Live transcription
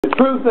The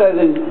truth that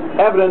is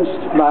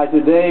evidenced by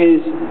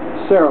today's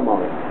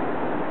ceremony.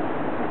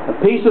 A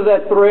piece of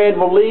that thread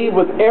will leave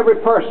with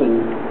every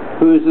person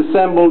who is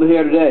assembled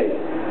here today.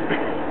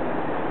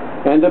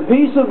 And a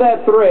piece of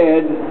that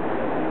thread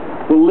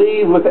will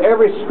leave with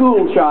every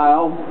school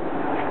child,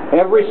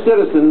 every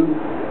citizen,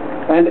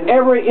 and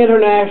every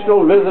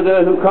international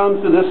visitor who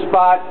comes to this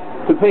spot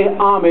to pay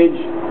homage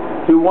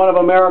to one of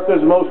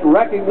America's most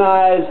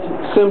recognized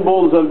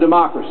symbols of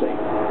democracy.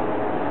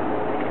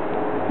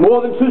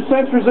 More than 2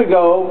 centuries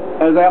ago,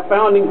 as our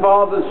founding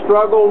fathers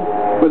struggled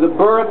with the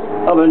birth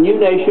of a new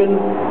nation,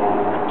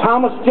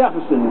 Thomas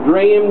Jefferson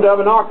dreamed of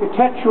an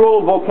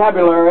architectural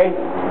vocabulary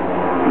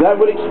that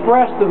would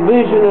express the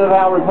vision of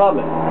our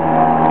republic.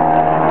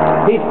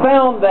 He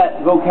found that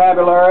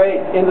vocabulary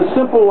in the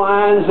simple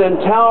lines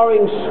and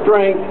towering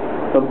strength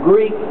of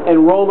Greek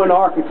and Roman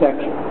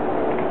architecture.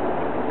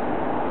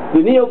 The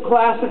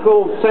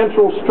neoclassical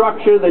central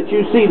structure that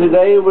you see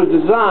today was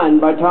designed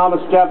by Thomas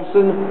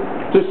Jefferson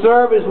to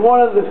serve as one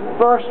of the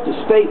first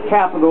state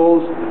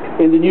capitals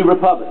in the new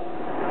republic.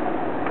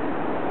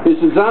 His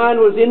design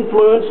was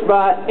influenced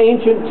by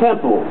ancient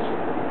temples,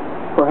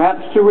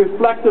 perhaps to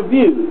reflect a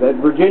view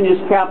that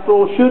Virginia's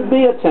capital should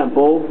be a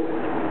temple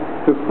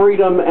to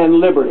freedom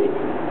and liberty.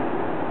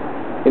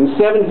 In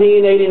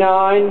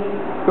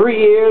 1789, 3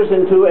 years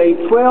into a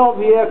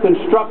 12-year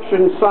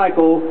construction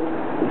cycle,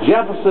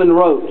 Jefferson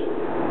wrote,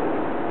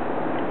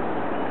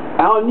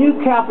 "Our new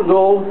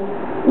capital,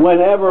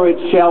 whenever it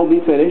shall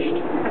be finished,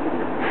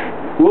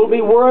 will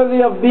be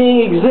worthy of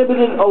being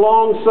exhibited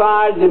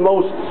alongside the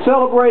most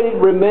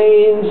celebrated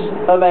remains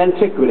of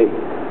antiquity."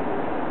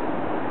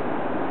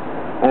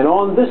 And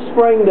on this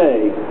spring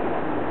day,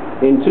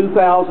 in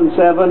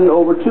 2007,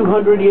 over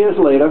 200 years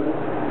later,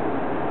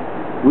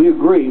 we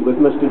agree with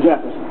Mr.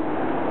 Jefferson.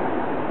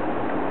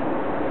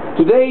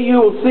 Today you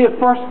will see a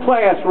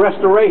first-class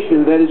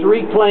restoration that has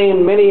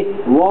reclaimed many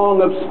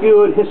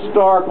long-obscured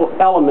historical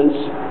elements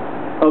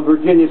of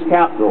Virginia's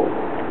capital.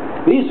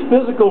 These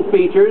physical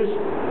features,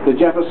 the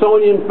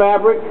Jeffersonian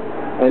fabric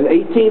and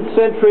 18th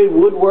century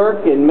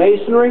woodwork and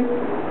masonry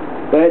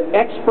that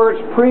experts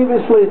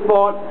previously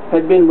thought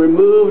had been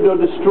removed or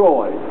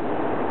destroyed,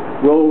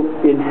 will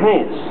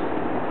enhance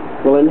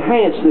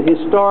the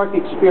historic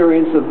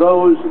experience of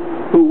those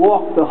who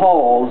walk the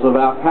halls of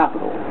our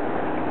capital.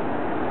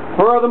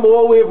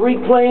 Furthermore, we have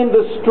reclaimed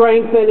the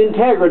strength and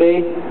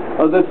integrity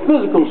of the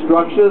physical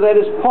structure that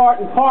is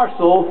part and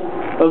parcel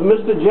of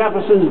Mr.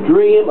 Jefferson's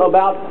dream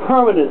about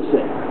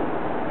permanency.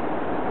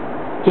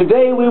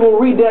 Today we will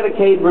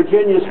rededicate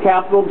Virginia's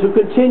capital to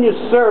continuous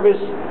service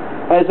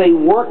as a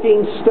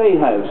working state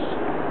house,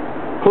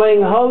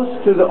 playing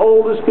host to the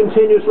oldest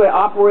continuously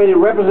operated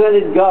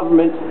representative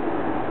government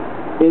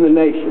in the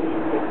nation.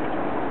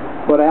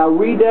 But our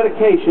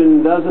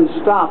rededication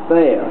doesn't stop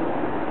there.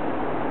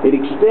 It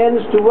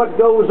extends to what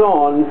goes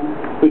on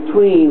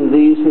between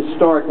these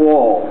historic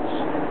walls.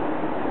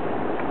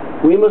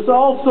 We must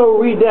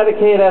also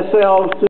rededicate ourselves to